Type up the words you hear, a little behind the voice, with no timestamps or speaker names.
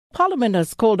Parliament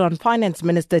has called on Finance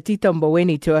Minister Tito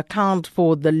Mboweni to account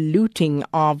for the looting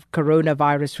of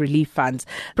coronavirus relief funds.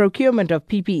 Procurement of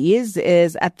PPEs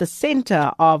is at the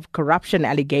center of corruption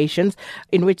allegations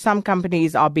in which some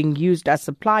companies are being used as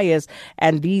suppliers,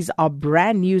 and these are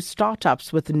brand new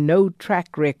startups with no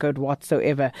track record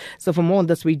whatsoever. So for more on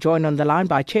this, we join on the line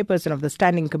by Chairperson of the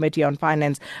Standing Committee on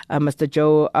Finance, Mr.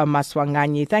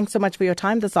 Maswanganyi. Thanks so much for your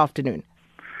time this afternoon.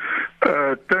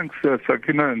 Thanks,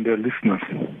 Sakina and the listeners.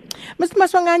 Mr.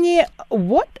 Maswanganyi,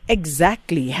 what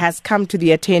exactly has come to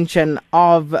the attention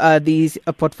of the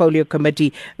portfolio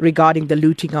committee regarding the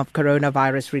looting of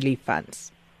coronavirus relief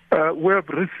funds? We have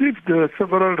received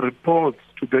several reports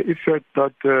to the effect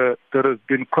that there has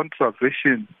been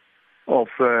contravention of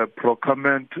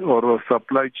procurement or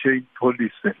supply chain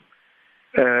policy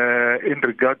in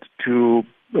regard to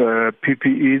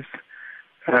PPEs.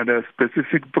 And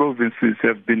specific provinces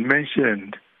have been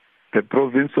mentioned, the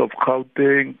province of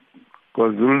Gauteng,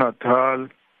 KwaZulu-Natal,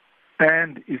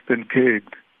 and Eastern Cape.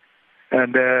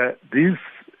 And these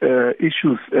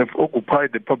issues have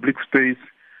occupied the public space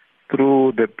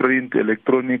through the print,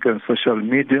 electronic, and social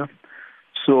media.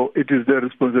 So it is the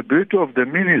responsibility of the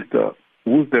minister,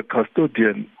 who is the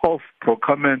custodian of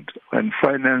procurement and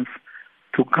finance,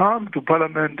 to come to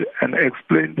Parliament and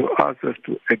explain to us as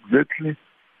to exactly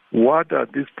what are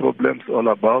these problems all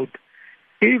about.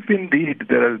 If indeed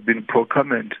there has been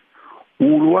procurement, we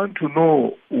will want to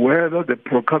know whether the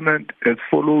procurement has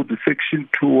followed Section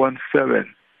 217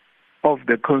 of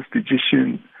the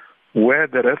Constitution, where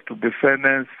there has to be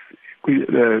fairness,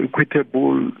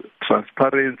 equitable,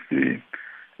 transparency,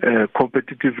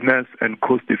 competitiveness, and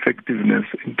cost effectiveness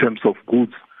in terms of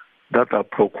goods that are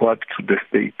procured to the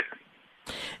state.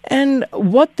 And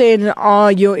what then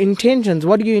are your intentions?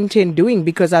 What do you intend doing?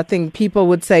 Because I think people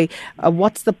would say,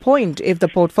 what's the point if the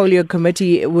portfolio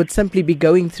committee would simply be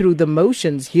going through the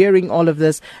motions, hearing all of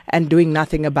this and doing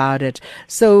nothing about it?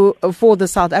 So for the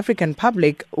South African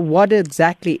public, what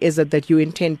exactly is it that you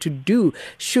intend to do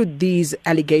should these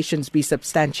allegations be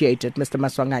substantiated, Mr.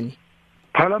 Maswanganyi?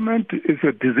 Parliament is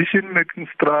a decision-making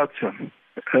structure.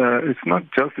 It's not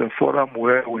just a forum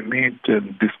where we meet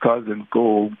and discuss and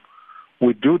go.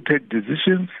 We do take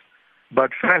decisions, but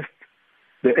first,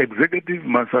 the executive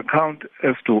must account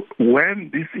as to when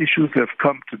these issues have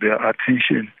come to their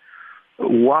attention,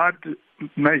 what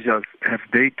measures have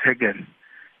they taken.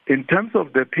 In terms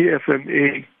of the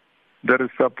PFMA, there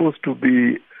is supposed to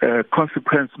be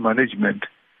consequence management.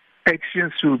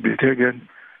 Actions should be taken.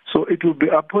 So it will be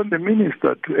upon the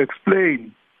minister to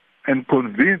explain and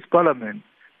convince Parliament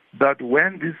that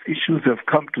when these issues have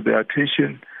come to their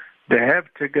attention, they have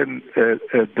taken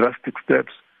drastic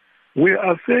steps. We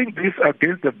are saying this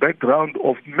against the background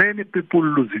of many people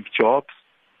losing jobs,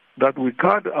 that we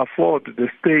can't afford the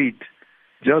state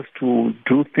just to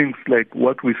do things like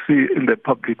what we see in the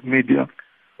public media,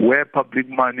 where public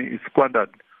money is squandered,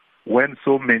 when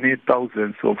so many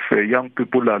thousands of young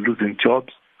people are losing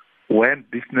jobs, when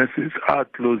businesses are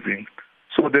closing.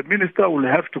 So the minister will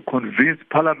have to convince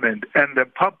Parliament and the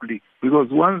public, because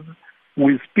once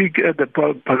we speak at the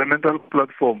parliamentary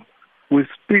platform, we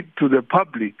speak to the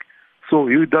public. So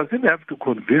he doesn't have to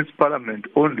convince Parliament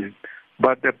only,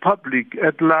 but the public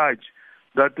at large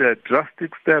that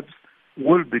drastic steps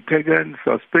will be taken,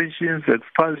 suspensions,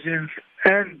 expulsions,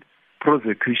 and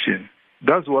prosecution.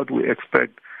 That's what we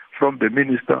expect from the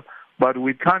minister, but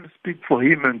we can't speak for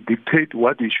him and dictate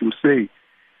what he should say.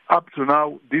 Up to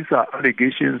now, these are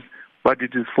allegations, but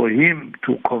it is for him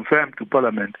to confirm to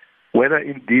Parliament whether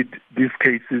indeed these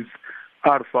cases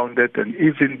are founded, and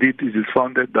if indeed it is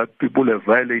founded that people have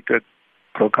violated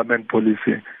procurement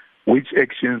policy, which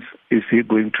actions is he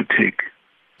going to take?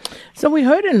 So we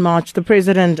heard in March the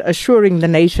President assuring the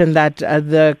nation that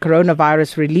the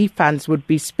coronavirus relief funds would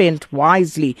be spent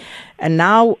wisely. And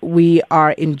now we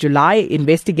are in July.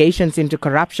 Investigations into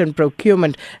corruption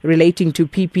procurement relating to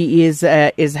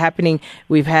PPEs is happening.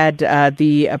 We've had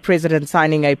the President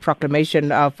signing a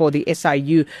proclamation for the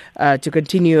SIU to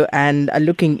continue and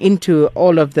looking into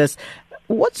all of this.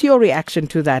 What's your reaction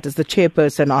to that as the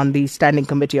chairperson on the Standing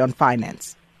Committee on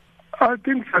Finance? I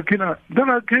think, Sakina, there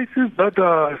are cases that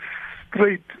are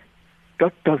straight,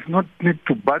 that does not need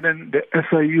to burden the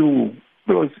SIU.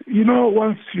 Because,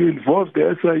 once you involve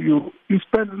the SIU, you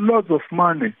spend lots of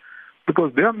money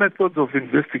because their methods of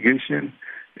investigation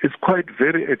is quite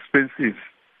very expensive,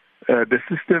 the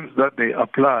systems that they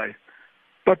apply.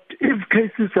 But if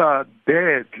cases are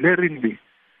there glaringly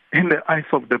in the eyes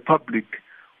of the public,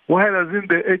 whereas in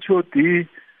the HOD,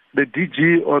 the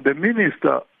DG or the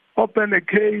minister open a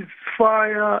case,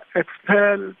 fire,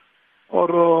 expel,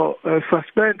 or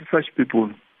suspend such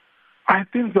people. I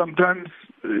think sometimes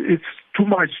it's too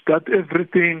much that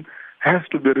everything has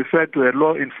to be referred to a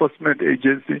law enforcement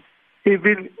agency,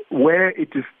 even where it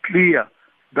is clear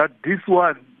that this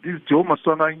Joe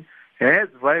Maswanganyi, has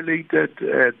violated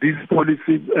this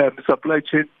policy, supply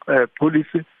chain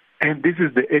policy, and this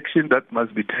is the action that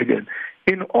must be taken.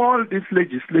 In all these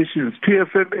legislations,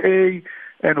 PFMA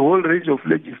and a whole range of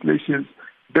legislations,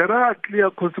 there are clear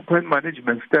consequent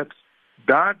management steps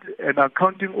that an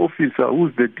accounting officer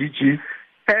who's the DG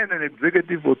and an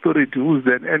executive authority who's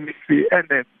an MEC and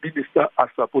a minister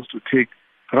are supposed to take.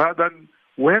 Rather than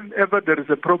whenever there is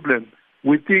a problem,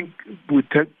 we think we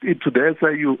take it to the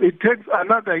SIU. It takes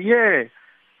another year.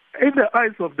 In the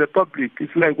eyes of the public,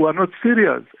 it's like we're not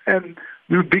serious. And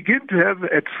we begin to have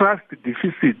a trust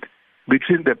deficit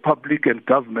between the public and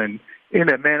government in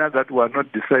a manner that we're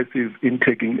not decisive in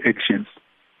taking actions.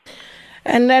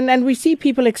 And we see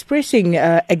people expressing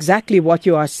exactly what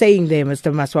you are saying there,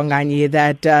 Mr. Maswanganyi,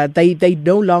 that they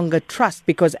no longer trust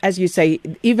because, as you say,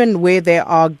 even where there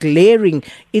are glaring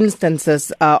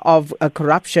instances of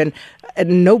corruption,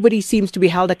 nobody seems to be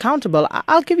held accountable.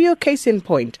 I'll give you a case in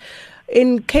point.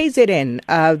 In KZN,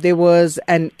 there was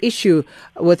an issue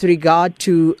with regard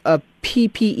to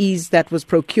PPEs that was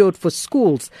procured for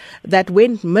schools that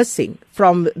went missing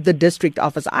from the district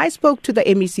office. I spoke to the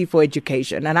MEC for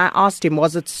Education and I asked him,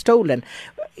 was it stolen?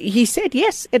 He said,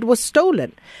 yes, it was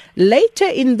stolen. Later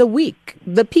in the week,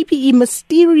 the PPE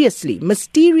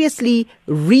mysteriously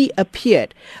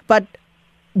reappeared. But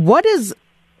what is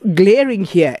glaring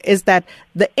here is that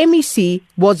the MEC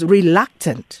was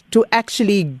reluctant to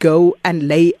actually go and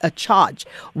lay a charge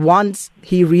once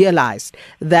he realized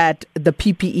that the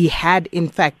PPE had in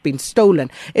fact been stolen.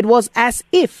 It was as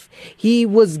if he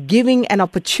was giving an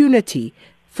opportunity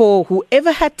for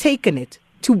whoever had taken it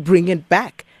to bring it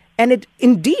back. And it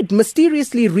indeed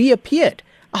mysteriously reappeared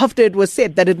after it was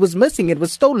said that it was missing, it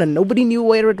was stolen, nobody knew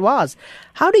where it was.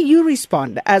 How do you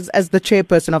respond as the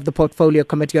chairperson of the Portfolio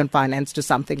Committee on Finance to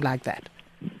something like that?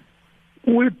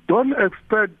 We don't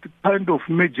expect kind of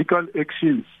magical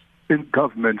actions in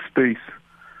government space,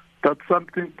 that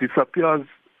something disappears,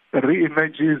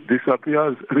 reemerges,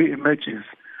 disappears, reemerges.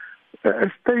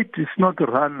 A state is not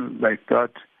run like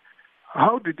that.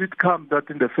 How did it come that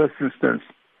in the first instance,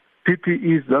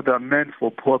 PPEs that are meant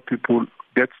for poor people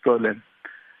get stolen?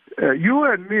 You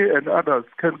and me and others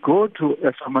can go to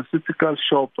a pharmaceutical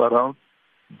shop around,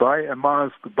 buy a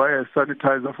mask, buy a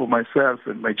sanitizer for myself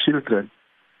and my children.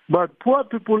 But poor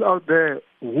people out there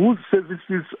whose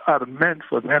services are meant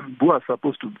for them, who are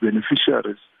supposed to be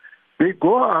beneficiaries, they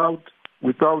go out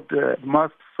without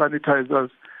masks, sanitizers,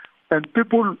 and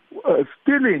people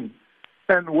stealing.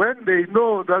 And when they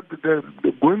know that they're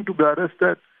going to be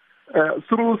arrested,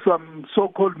 through some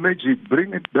so-called magic,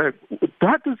 bring it back.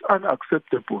 That is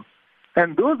unacceptable.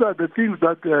 And those are the things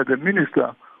that the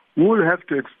minister will have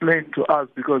to explain to us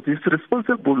because he's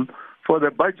responsible for the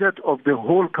budget of the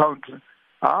whole country.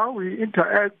 How he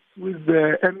interacts with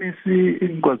the MEC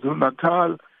in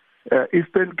KwaZulu-Natal,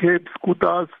 Eastern Cape,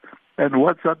 scooters, and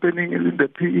what's happening in the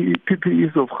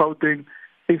PPEs of Gauteng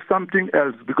is something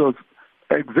else because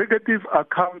executive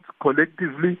accounts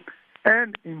collectively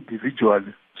and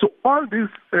individually. So all these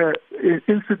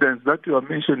incidents that you are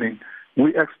mentioning,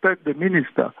 we expect the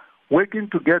minister working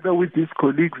together with his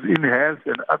colleagues in health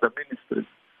and other ministries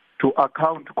to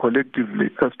account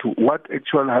collectively as to what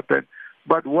actually happened.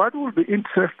 But what we'll be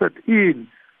interested in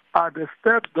are the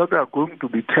steps that are going to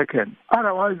be taken.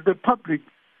 Otherwise, the public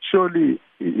surely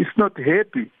is not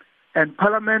happy. And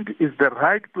Parliament is the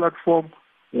right platform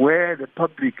where the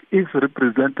public is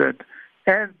represented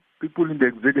and people in the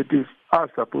executive are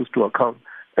supposed to account.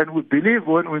 And we believe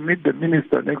when we meet the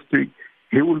minister next week,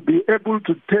 he will be able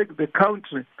to take the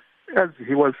country, as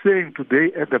he was saying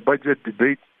today at the budget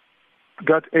debate,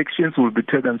 that actions will be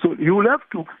taken. So we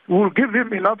will give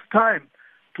him enough time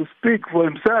to speak for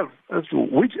himself as to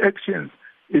which actions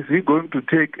is he going to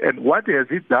take and what has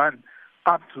he done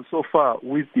up to so far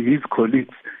with his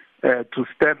colleagues to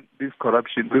stem this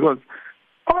corruption. Because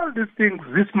all these things,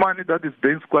 this money that is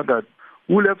being squandered,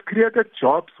 will have created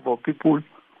jobs for people.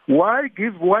 Why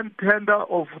give one tender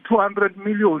of 200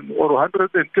 million or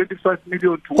 125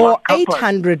 million to or one company?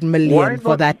 800 million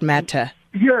for that matter?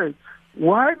 Yes.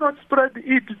 Why not spread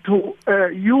it to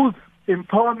youth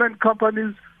empowerment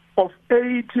companies of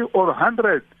 80 or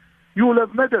 100? You will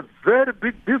have made a very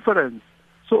big difference.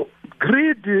 So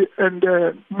greed and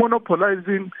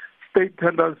monopolizing state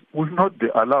tenders will not be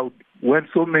allowed when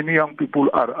so many young people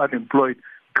are unemployed,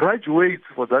 graduates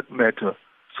for that matter.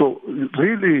 So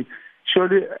really,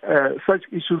 surely such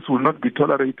issues will not be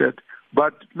tolerated.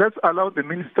 But let's allow the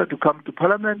minister to come to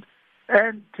Parliament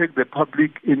and take the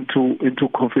public into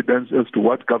confidence as to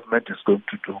what government is going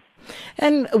to do.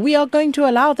 And we are going to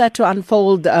allow that to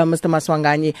unfold, Mr.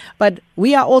 Maswanganyi, but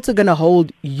we are also going to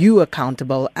hold you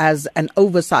accountable as an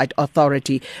oversight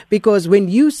authority, because when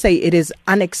you say it is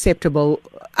unacceptable,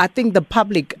 I think the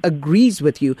public agrees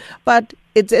with you, but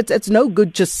it's no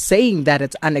good just saying that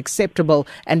it's unacceptable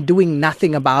and doing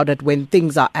nothing about it when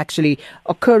things are actually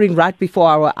occurring right before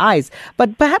our eyes.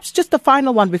 But perhaps just the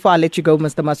final one before I let you go,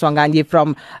 Mr. Maswanganyi,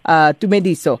 from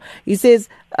Tumediso. He says,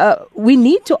 we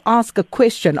need to ask a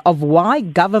question of why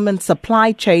government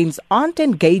supply chains aren't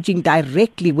engaging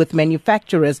directly with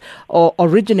manufacturers or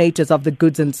originators of the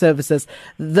goods and services.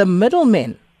 The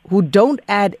middlemen who don't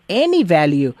add any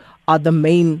value are the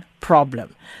main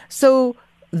problem. So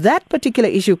that particular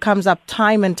issue comes up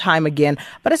time and time again,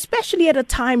 but especially at a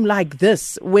time like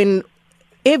this when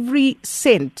every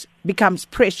cent becomes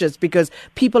precious because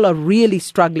people are really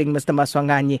struggling, Mr.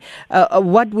 Maswanganyi.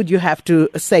 What would you have to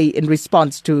say in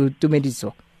response to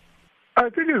Mediso? I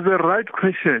think it's the right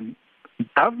question.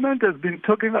 Government has been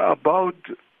talking about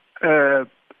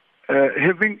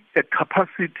having a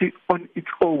capacity on its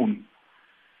own,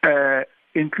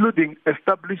 including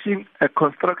establishing a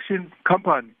construction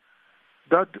company,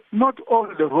 that not all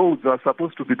the roads are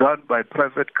supposed to be done by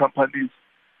private companies.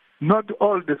 Not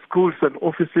all the schools and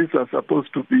offices are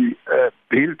supposed to be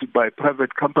built by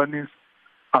private companies.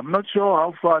 I'm not sure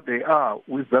how far they are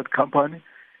with that company.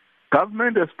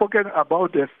 Government has spoken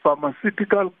about a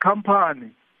pharmaceutical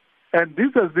company, and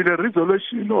this has been a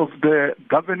resolution of the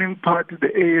governing party, the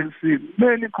ANC,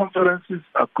 many conferences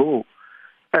ago.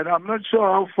 And I'm not sure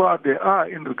how far they are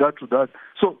in regard to that.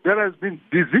 So there has been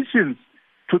decisions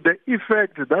to the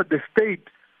effect that the state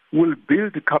will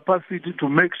build capacity to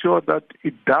make sure that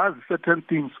it does certain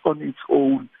things on its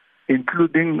own,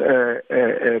 including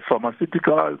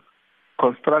pharmaceutical,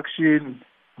 construction,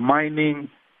 mining,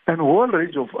 and a whole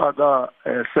range of other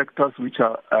sectors which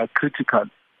are critical.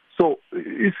 So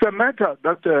it's a matter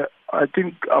that I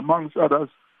think, amongst others,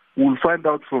 we'll find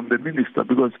out from the minister,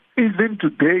 because even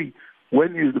today,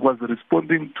 when he was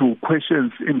responding to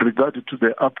questions in regard to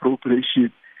the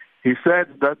appropriation, he said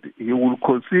that he will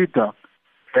consider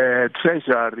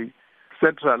Treasury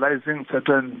centralizing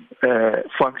certain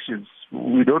functions.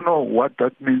 We don't know what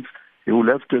that means. He will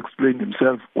have to explain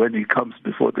himself when he comes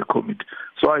before the committee.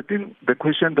 So I think the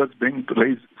question that's being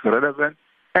raised is relevant,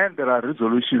 and there are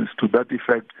resolutions to that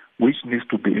effect which needs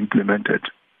to be implemented.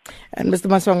 And Mr.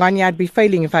 Maswanganyi, I'd be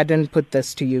failing if I didn't put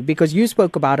this to you, because you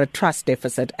spoke about a trust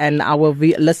deficit, and our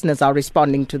listeners are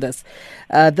responding to this.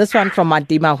 This one from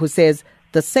Madima, who says,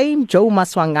 the same Joe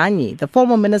Maswanganyi, the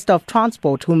former Minister of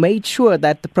Transport, who made sure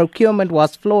that the procurement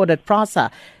was flawed at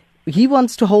PRASA, he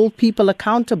wants to hold people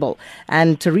accountable.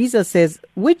 And Teresa says,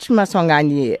 which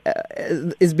Maswanganyi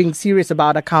is being serious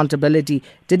about accountability?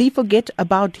 Did he forget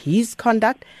about his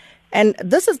conduct? And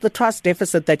this is the trust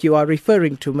deficit that you are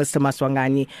referring to, Mr.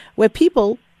 Maswanganyi, where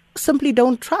people simply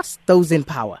don't trust those in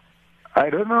power. I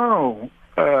don't know.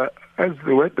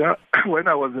 When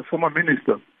I was a former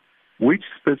minister, which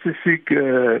specific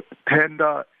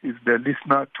tender is the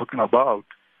listener talking about,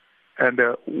 and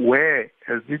where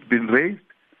has it been raised?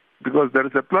 Because there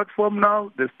is a platform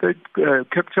now, the State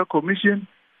Capture Commission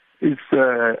is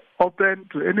open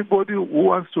to anybody who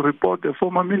wants to report a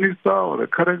former minister or a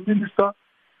current minister.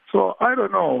 So I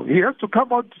don't know. He has to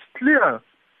come out clear,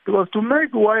 because to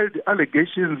make wild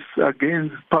allegations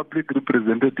against public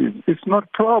representatives is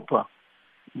not proper.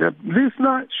 The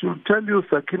listener should tell you,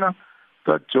 Sakina,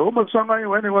 that Joe Maswanganyi,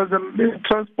 when he was in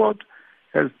transport,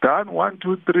 has done 1,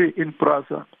 2, 3 in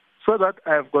PRASA, so that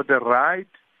I have got the right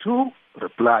to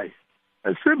reply.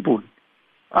 It's simple.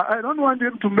 I don't want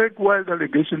him to make wild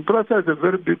allegations. PRASA is a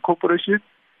very big corporation.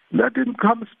 Let him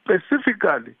come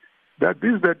specifically that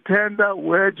this is the tender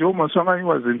where Joe Maswanganyi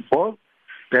was involved.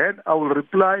 Then I will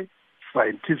reply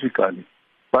scientifically.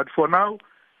 But for now,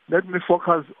 let me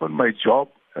focus on my job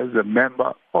as a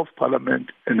member of Parliament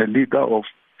and a leader of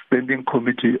Standing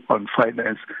Committee on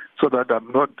Finance, so that I'm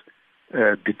not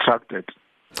detracted.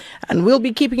 And we'll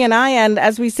be keeping an eye, and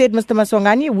as we said, Mr.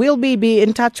 Maswanganyi, we'll be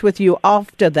in touch with you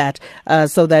after that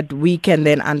so that we can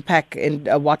then unpack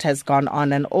what has gone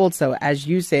on, and also, as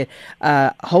you said,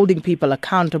 holding people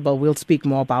accountable. We'll speak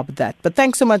more about that. But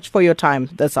thanks so much for your time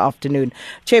this afternoon.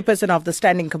 Chairperson of the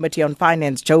Standing Committee on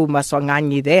Finance, Joe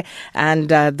Maswanganyi there,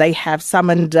 and they have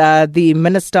summoned the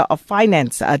Minister of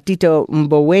Finance, Tito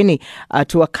Mboweni,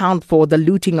 to account for the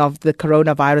looting of the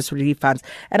coronavirus relief funds.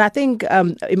 And I think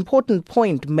important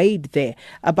point made there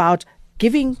about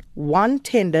giving one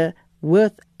tender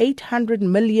worth 800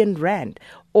 million rand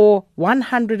or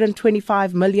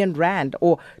 125 million rand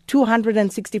or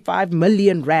 265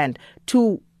 million rand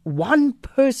to one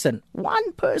person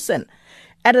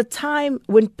at a time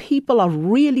when people are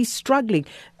really struggling.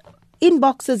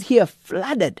 Inboxes here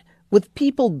flooded with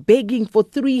people begging for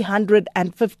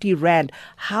 350 rand.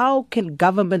 How can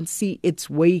government see its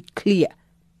way clear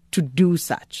to do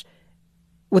such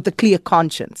with a clear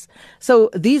conscience?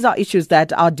 So these are issues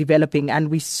that are developing, and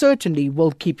we certainly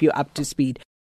will keep you up to speed.